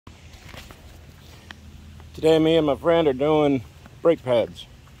Today me and my friend are doing brake pads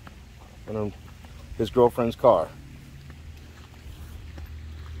on his girlfriend's car.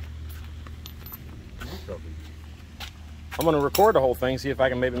 I'm going to record the whole thing, see if I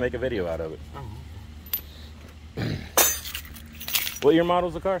can maybe make a video out of it. What year model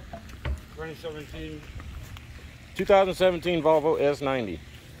is the car? 2017. 2017 Volvo S90.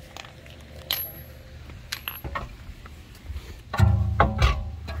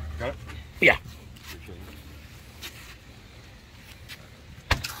 Got it? Yeah.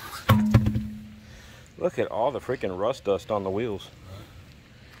 Look at all the freaking rust dust on the wheels.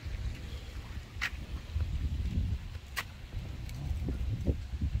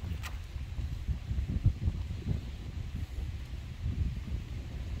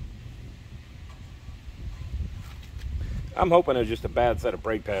 I'm hoping it was just a bad set of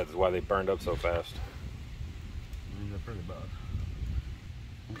brake pads is why they burned up so fast. They're pretty bad.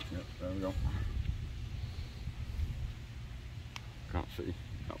 Yep, there we go. Can't see,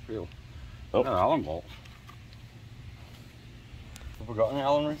 can't feel. Oh. No Allen bolts. Have we got any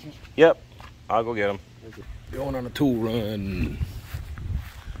Allen wrenches? Yep, I'll go get them. Going on a tool run.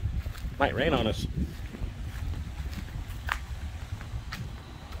 Might rain on us.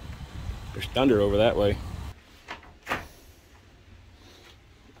 There's thunder over that way.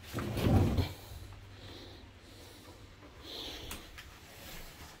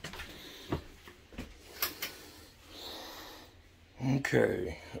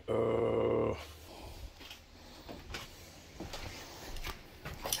 Okay,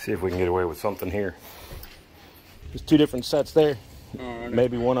 see if we can get away with something here. There's two different sets there.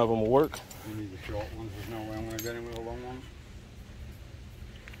 Maybe one of them will work. You need the short ones. There's no way I'm going to get in with the long ones.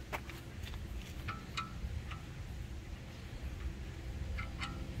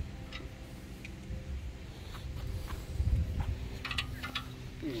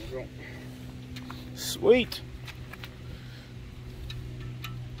 There we go. Sweet.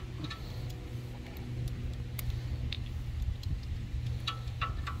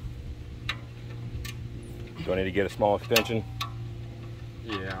 Do I need to get a small extension?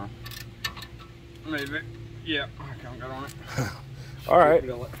 Yeah. Maybe. Yeah, I can't get on it. All right.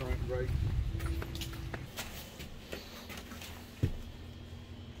 Electronic brake.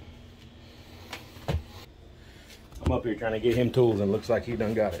 I'm up here trying to get him tools and it looks like he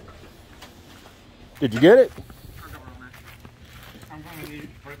done got it. Did you get it? I got it on there. I'm going to need to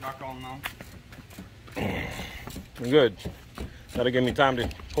put it back on now. Good. That'll give me time to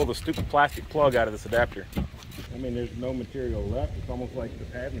pull the stupid plastic plug out of this adapter. I mean, there's no material left. It's almost like the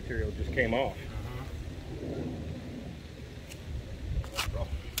pad material just came off.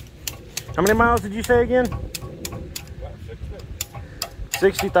 How many miles did you say again?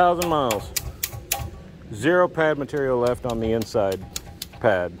 60,000 miles. Zero pad material left on the inside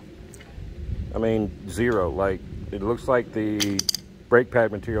pad. I mean, zero. Like, it looks like the brake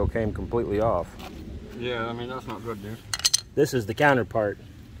pad material came completely off. Yeah, I mean, that's not good, dude. This is the counterpart.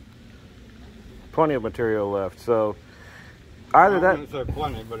 Plenty of material left. So either that, It's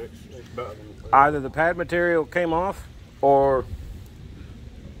plenty, but it's better than the either the pad material came off, or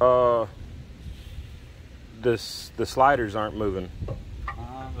the sliders aren't moving.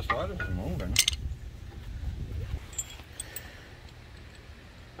 The sliders are moving.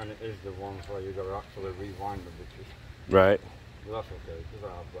 And it is the ones where you got to actually rewind the bitches. Right. But that's okay, because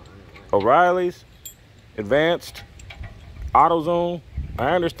I have that anyway. O'Reilly's, Advanced, AutoZone.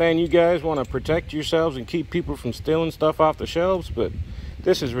 I understand you guys want to protect yourselves and keep people from stealing stuff off the shelves, but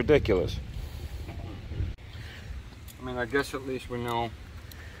this is ridiculous. I mean, I guess at least we know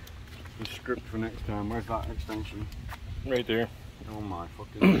the script for next time. Where's that extension? Right there. Oh my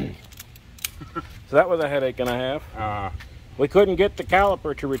fucking. So that was a headache and a half. We couldn't get the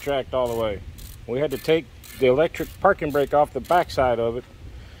caliper to retract all the way. We had to take the electric parking brake off the backside of it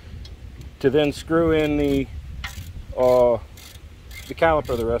to then screw in the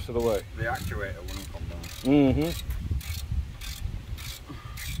caliper the rest of the way. The actuator wouldn't come down. Mm-hmm.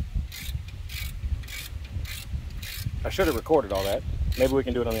 I should have recorded all that. Maybe we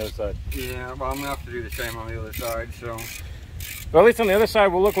can do it on the other side. Yeah, well, I'm going to have to do the same on the other side, so. Well, at least on the other side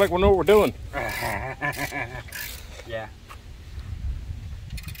we'll look like we know what we're doing. Yeah.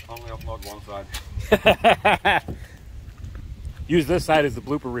 Only upload one side. Use this side as the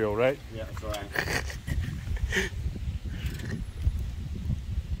blooper reel, right? Yeah, that's right.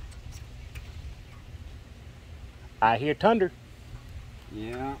 I hear thunder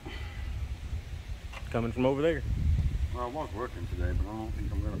Yeah. coming from over there. Well, I was working today, but I don't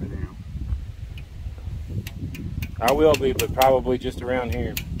think I'm going to be now. I will be, but probably just around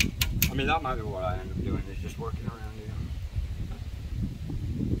here. I mean, that might be what I end up doing, is just working around here.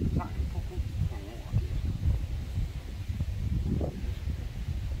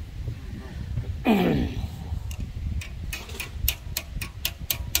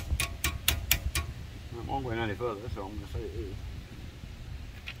 so I'm going to say it is.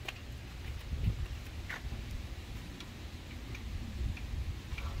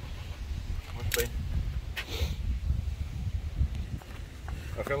 Must be.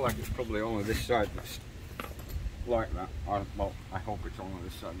 I feel like it's probably only this side that's like that. Well, I hope it's only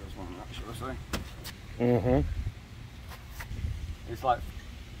this side that's like that, should I say? Mm-hmm. It's like,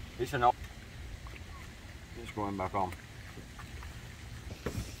 it's an op. It's going back on.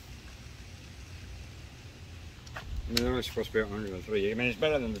 I mean, they're only supposed to be at 103. I mean, it's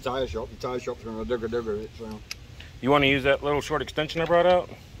better than the tyre shop. The tyre shop's going to digger it, so. You want to use that little short extension I brought out?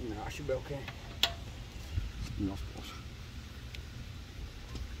 No, I should be okay. No, suppose.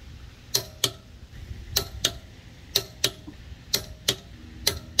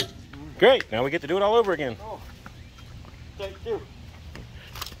 Great, now we get to do it all over again. Oh, thank you.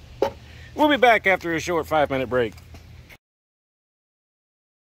 We'll be back after a short 5-minute break.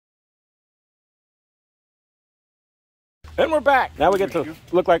 And we're back. Now we get to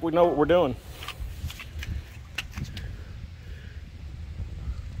look like we know what we're doing.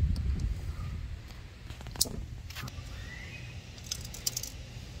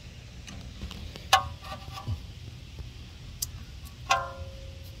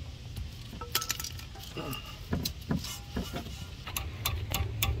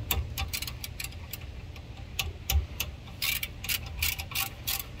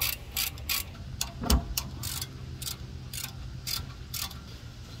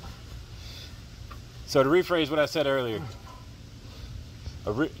 So to rephrase what I said earlier,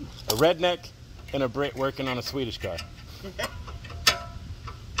 a redneck and a Brit working on a Swedish car.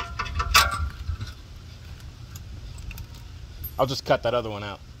 I'll just cut that other one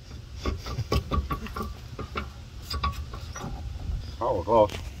out. Oh, we're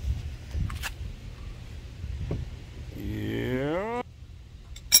close. Yeah.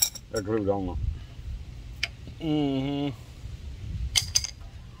 They're glued on them. Mm-hmm.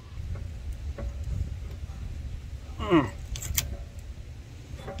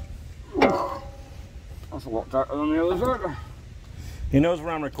 That's a lot tighter than the other side. He knows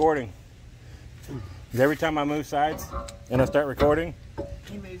where I'm recording. 'Cause every time I move sides and I start recording,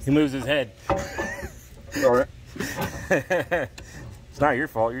 he moves his head. Sorry. It's not your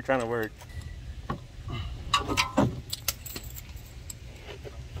fault. You're trying to work.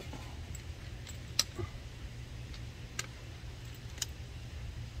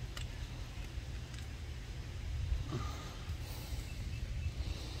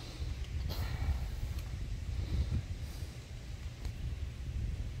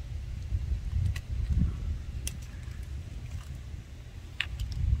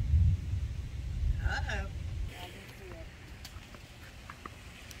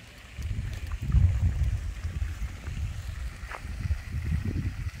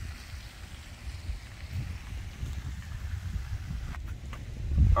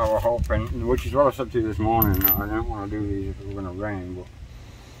 I was hoping, which is what I said to you this morning, that I didn't want to do these if it were going to rain, but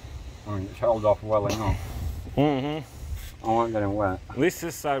I mean, it's held off well enough. Mm-hmm. I wasn't getting wet. At least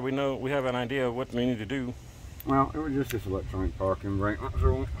this side we have an idea of what we need to do. Well, it was just this electronic parking brake, that's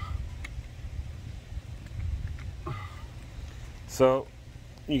all. So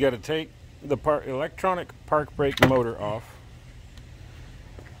you got to take the electronic park brake motor off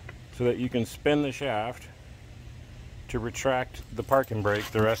so that you can spin the shaft to retract the parking brake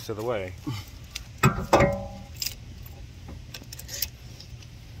the rest of the way.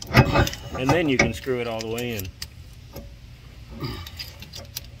 And then you can screw it all the way in.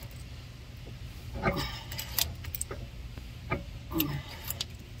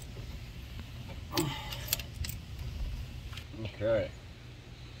 Okay.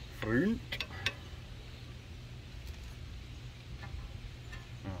 Front.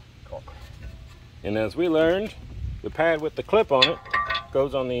 Oh, cock. And as we learned, the pad with the clip on it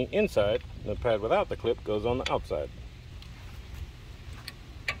goes on the inside, and the pad without the clip goes on the outside.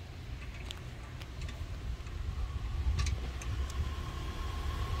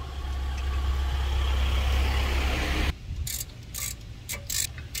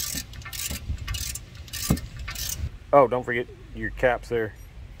 Oh, don't forget your caps there.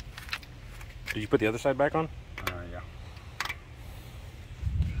 Did you put the other side back on? Yeah.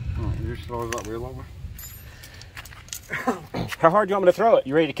 Oh, you just throw that wheel over? How hard do you want me to throw it?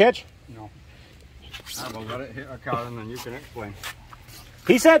 You ready to catch? No. I will let it hit a car and then you can explain.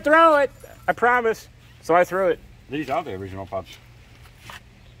 He said throw it! I promise. So I threw it. These are the original pads.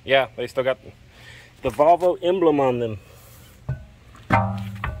 Yeah, they still got the Volvo emblem on them.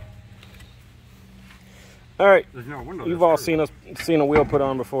 All right, There's no window. you've all seen a wheel put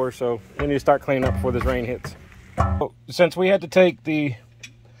on before, so we need to start cleaning up before this rain hits. Since we had to take the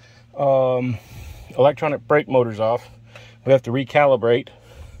electronic brake motor's off. We have to recalibrate.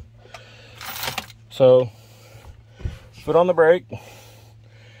 So, foot on the brake,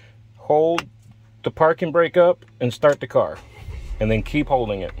 hold the parking brake up and start the car. And then keep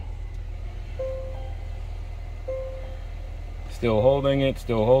holding it. Still holding it,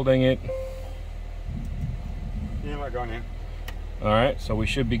 still holding it. You're not going in. Alright, so we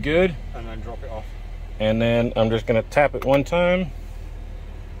should be good. And then drop it off. And then I'm just going to tap it one time.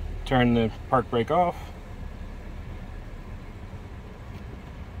 Turn the park brake off.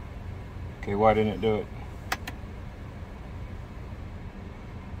 Okay, why didn't it do it?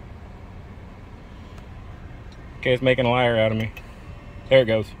 Okay, it's making a liar out of me. There it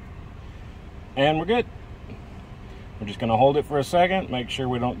goes. And we're good. We're just going to hold it for a second, make sure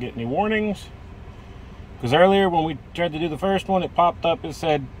we don't get any warnings. Because earlier when we tried to do the first one, it popped up, it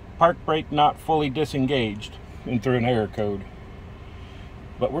said park brake not fully disengaged and threw an error code.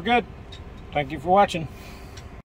 But we're good. Thank you for watching.